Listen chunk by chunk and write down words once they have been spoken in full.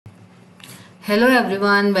Hello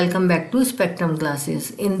everyone, welcome back to Spectrum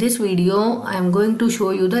classes. In this video, I am going to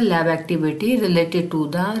show you the lab activity related to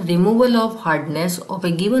the removal of hardness of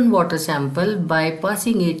a given water sample by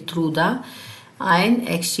passing it through the ion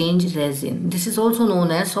exchange resin. This is also known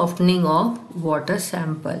as softening of water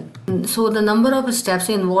sample. So the number of steps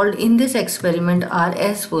involved in this experiment are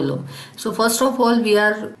as follow. So first of all, we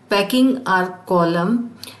are packing our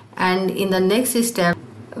column, and in the next step,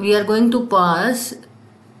 we are going to pass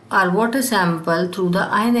our water sample through the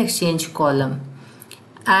ion exchange column,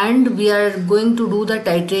 and we are going to do the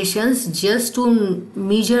titrations just to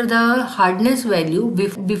measure the hardness value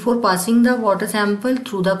before passing the water sample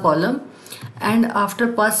through the column and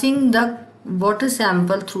after passing the water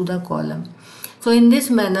sample through the column. So in this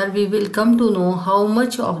manner we will come to know how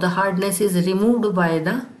much of the hardness is removed by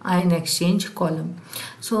the ion exchange column.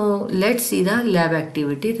 So let's see the lab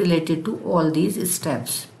activity related to all these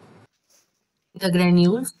steps. The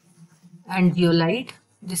granules and zeolite.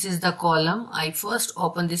 This is the column. I first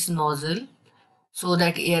open this nozzle so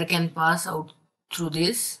that air can pass out through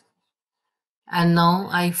this, and now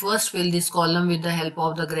I first fill this column with the help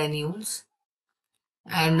of the granules,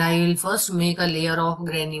 and I will first make a layer of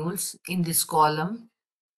granules in this column.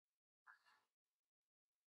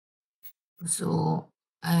 So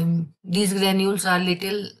these granules are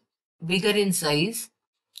little bigger in size,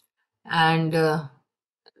 and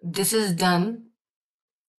this is done,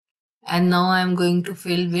 and now I am going to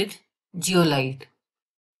fill with zeolite.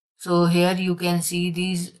 So here you can see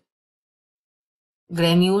these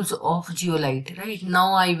granules of zeolite. Right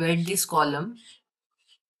now I wet this column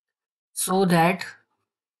so that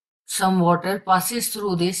some water passes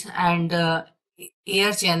through this, and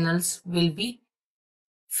air channels will be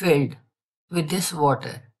filled with this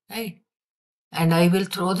water, right? And I will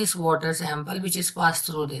throw this water sample which is passed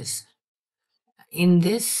through this. In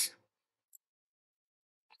this,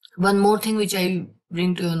 one more thing which I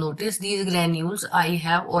bring to your notice, these granules I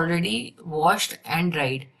have already washed and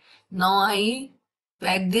dried. Now I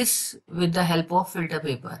pack this with the help of filter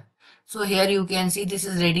paper. So here you can see this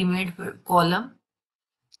is ready-made column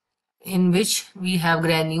in which we have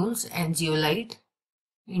granules and zeolite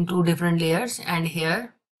in two different layers, and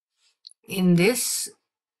here in this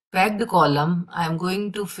packed column I am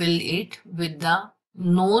going to fill it with the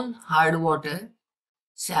known hard water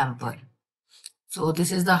sample. So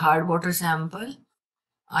this is the hard water sample.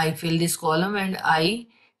 I fill this column and I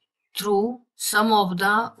threw some of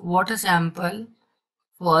the water sample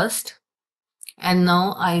first, and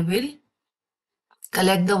now I will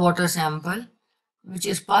collect the water sample which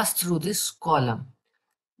is passed through this column.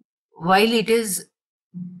 While it is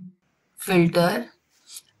filtered,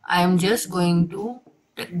 I am just going to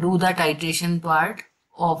do the titration part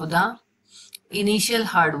of the initial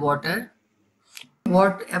hard water.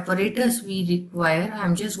 What apparatus we require, I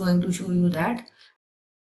am just going to show you that.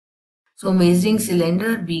 So measuring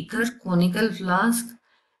cylinder, beaker, conical flask,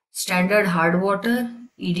 standard hard water,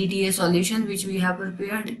 EDTA solution which we have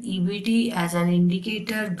prepared, EBT as an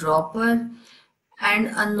indicator, dropper,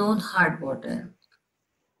 and unknown hard water.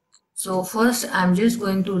 So first I am just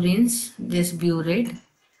going to rinse this burette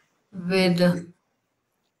with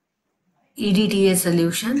EDTA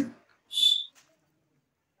solution.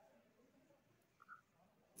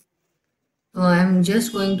 So I am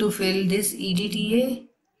just going to fill this EDTA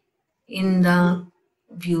in the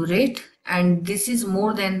burette, and this is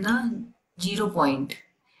more than the 0 point,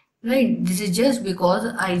 right? This is just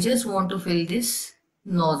because I just want to fill this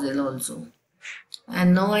nozzle also.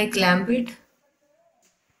 And now I clamp it.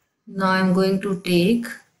 Now I am going to take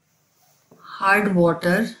hard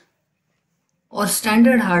water or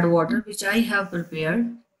standard hard water which I have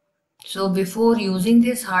prepared. So before using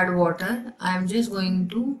this hard water, I am just going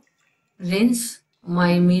to rinse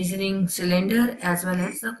my measuring cylinder as well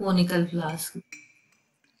as the conical flask.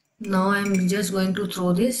 Now I am just going to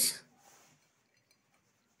throw this,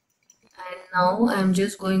 and now I am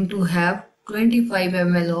just going to have 25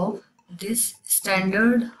 ml of this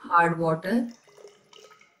standard hard water.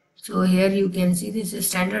 So here you can see this is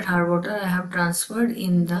standard hard water I have transferred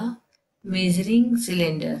in the measuring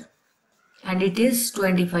cylinder, and it is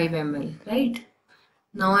 25 ml, right?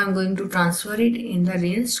 Now I am going to transfer it in the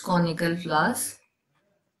rinsed conical flask.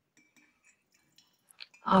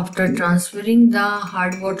 After transferring the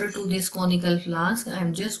hard water to this conical flask, I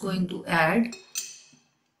am just going to add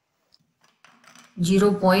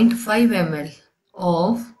 0.5 ml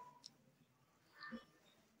of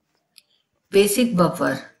basic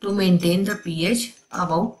buffer to maintain the pH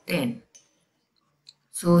about 10.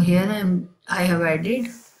 So here I have added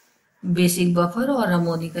basic buffer or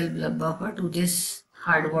ammonical buffer to this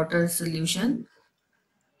hard water solution,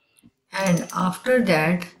 and after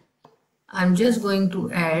that I'm just going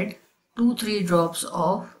to add 2-3 drops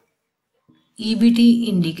of EBT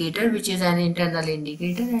indicator, which is an internal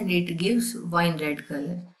indicator, and it gives wine red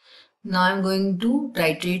color. Now I'm going to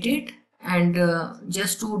titrate it, and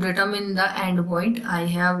just to determine the end point, I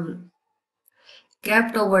have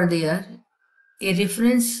kept over there a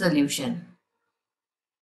reference solution.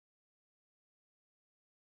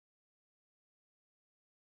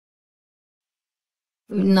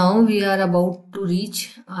 Now we are about to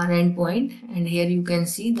reach our endpoint, and here you can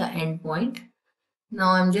see the endpoint.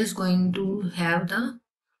 Now I'm just going to have the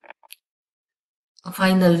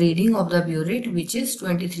final reading of the burette, which is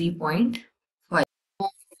 23.5.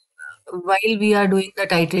 While we are doing the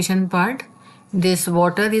titration part, this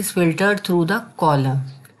water is filtered through the column.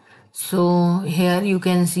 So here you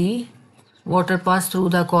can see water pass through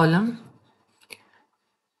the column,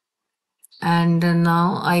 and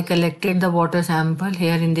now I collected the water sample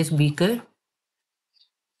here in this beaker.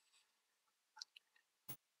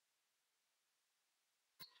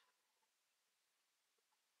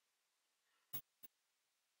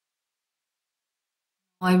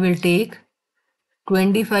 I will take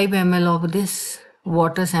 25 ml of this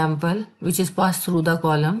water sample which is passed through the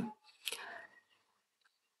column.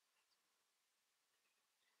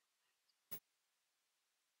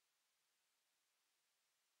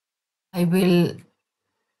 I will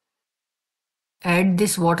add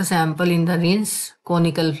this water sample in the rinse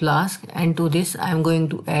conical flask, and to this I am going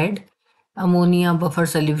to add ammonia buffer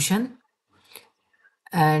solution,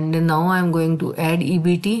 and now I am going to add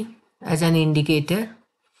EBT as an indicator.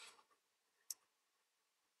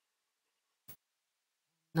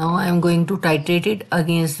 Now I am going to titrate it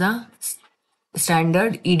against the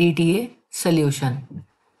standard EDTA solution,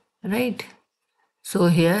 right? So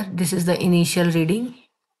here this is the initial reading,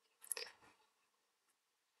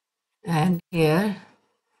 and here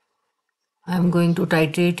I am going to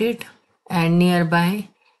titrate it, and nearby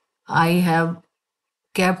I have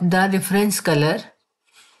kept the reference color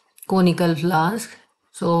conical flask,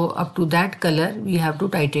 so up to that color we have to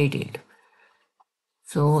titrate it.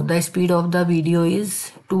 So the speed of the video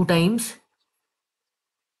is 2 times.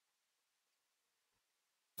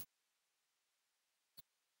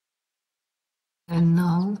 And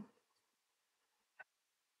now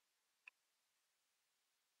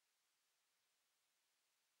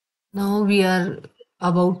we are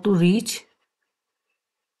about to reach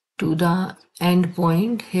to the end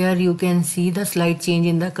point. Here you can see the slight change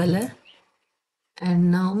in the color,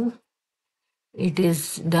 and now it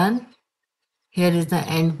is done. Here is the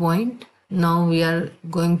end point. Now we are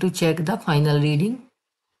going to check the final reading.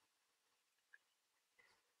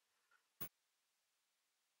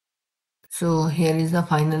 So here is the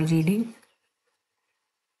final reading.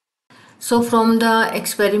 So from the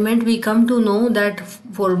experiment we come to know that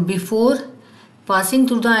for before passing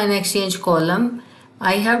through the ion exchange column,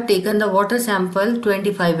 I have taken the water sample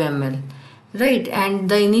 25 ml, right, and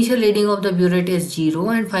the initial reading of the burette is 0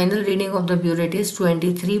 and final reading of the burette is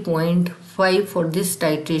 23.5 for this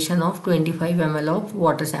titration of 25 ml of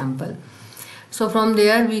water sample. So from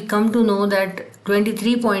there we come to know that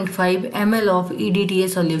 23.5 ml of EDTA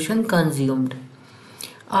solution consumed.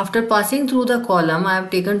 After passing through the column, I have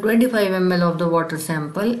taken 25 ml of the water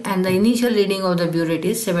sample, and the initial reading of the burette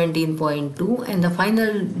is 17.2 and the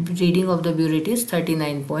final reading of the burette is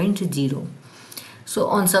 39.0. So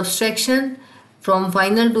on subtraction from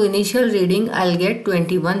final to initial reading, I'll get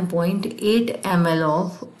 21.8 ml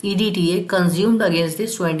of EDTA consumed against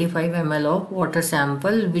this 25 ml of water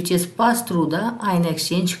sample which is passed through the ion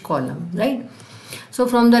exchange column, right? So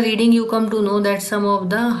from the reading you come to know that some of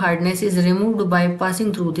the hardness is removed by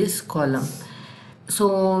passing through this column.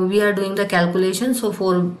 So we are doing the calculation. So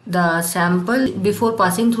for the sample before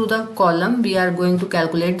passing through the column, we are going to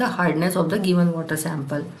calculate the hardness of the given water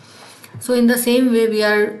sample. So in the same way we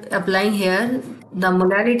are applying here the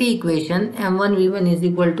molarity equation M1V1 is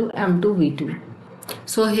equal to M2V2.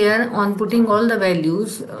 So here on putting all the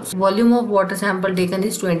values, volume of water sample taken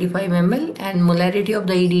is 25 ml and molarity of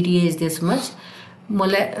the EDTA is this much.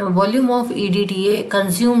 Volume of EDTA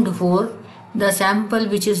consumed for the sample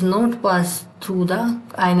which is not passed through the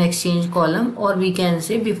ion exchange column, or we can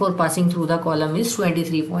say before passing through the column, is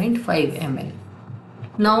 23.5 ml.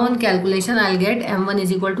 Now on calculation I'll get M1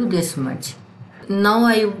 is equal to this much. Now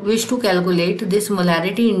I wish to calculate this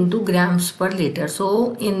molarity into grams per liter.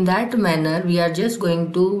 So in that manner we are just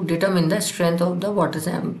going to determine the strength of the water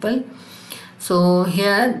sample. So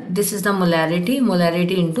here this is the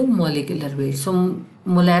molarity into molecular weight. So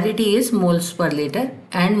molarity is moles per liter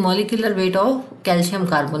and molecular weight of calcium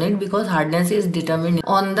carbonate, because hardness is determined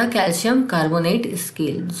on the calcium carbonate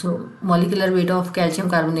scale. So molecular weight of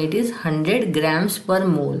calcium carbonate is 100 grams per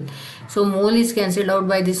mole. So mole is cancelled out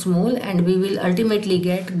by this mole and we will ultimately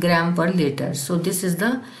get gram per liter. So this is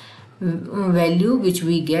the value which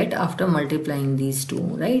we get after multiplying these two,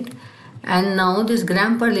 right? And now this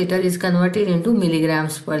gram per liter is converted into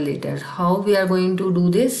milligrams per liter. How we are going to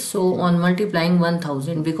do this? So on multiplying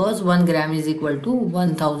 1000, because 1 gram is equal to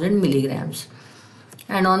 1000 milligrams,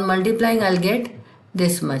 and on multiplying I'll get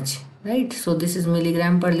this much, right? So this is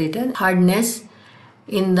milligram per liter. Hardness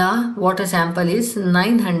in the water sample is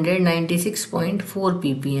 996.4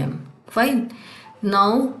 ppm. Fine.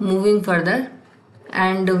 Now moving further,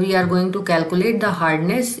 and we are going to calculate the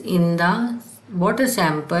hardness in the water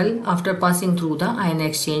sample after passing through the ion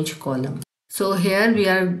exchange column. So here we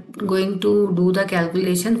are going to do the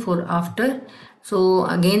calculation for after. So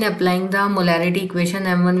again applying the molarity equation,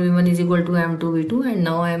 m1v1 is equal to m2v2, and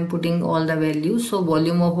now I am putting all the values. So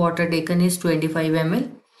volume of water taken is 25 ml,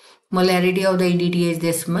 molarity of the EDTA is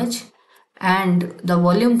this much, and the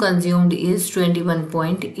volume consumed is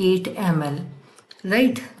 21.8 ml,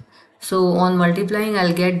 right? So on multiplying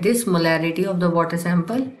I'll get this molarity of the water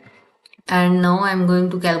sample. And now I'm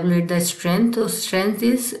going to calculate the strength. So strength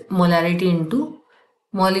is molarity into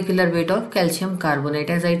molecular weight of calcium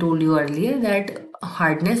carbonate. As I told you earlier that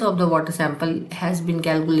hardness of the water sample has been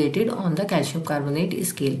calculated on the calcium carbonate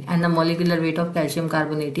scale, and the molecular weight of calcium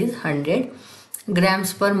carbonate is 100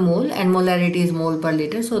 grams per mole and molarity is mole per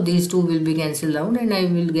liter. So these two will be cancelled out and I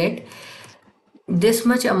will get this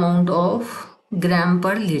much amount of gram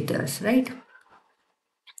per liters, right?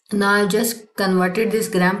 Now I've just converted this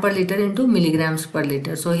gram per liter into milligrams per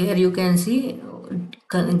liter. So here you can see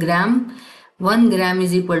 1 gram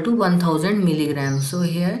is equal to 1000 milligrams. So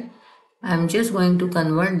here I'm just going to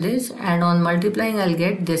convert this, and on multiplying I'll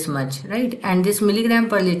get this much, right? And this milligram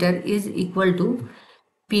per liter is equal to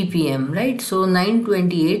ppm, right? So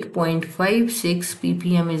 928.56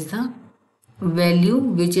 ppm is the value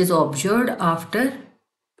which is observed after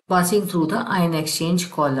passing through the ion exchange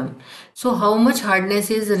column. So how much hardness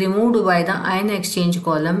is removed by the ion exchange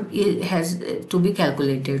column has to be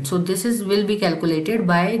calculated. So this will be calculated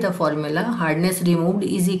by the formula hardness removed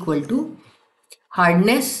is equal to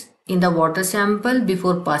hardness in the water sample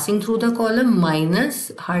before passing through the column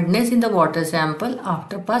minus hardness in the water sample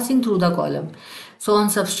after passing through the column. So on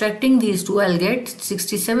subtracting these two I'll get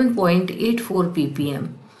 67.84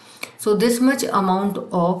 ppm. So this much amount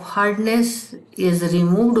of hardness is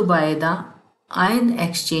removed by the ion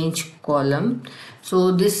exchange column.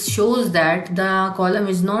 So this shows that the column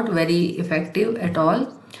is not very effective at all,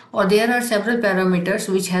 or there are several parameters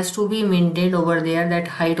which has to be maintained over there, that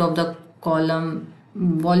height of the column,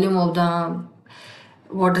 volume of the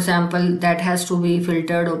water sample that has to be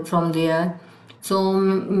filtered from there. So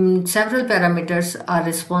several parameters are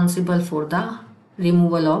responsible for the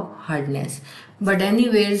removal of hardness. But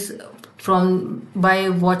anyways, by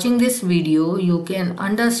watching this video you can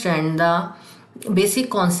understand the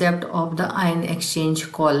basic concept of the ion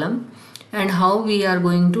exchange column and how we are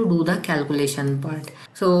going to do the calculation part.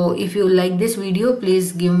 So if you like this video,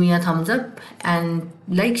 please give me a thumbs up and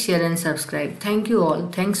like, share and subscribe. Thank you all.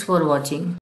 Thanks for watching.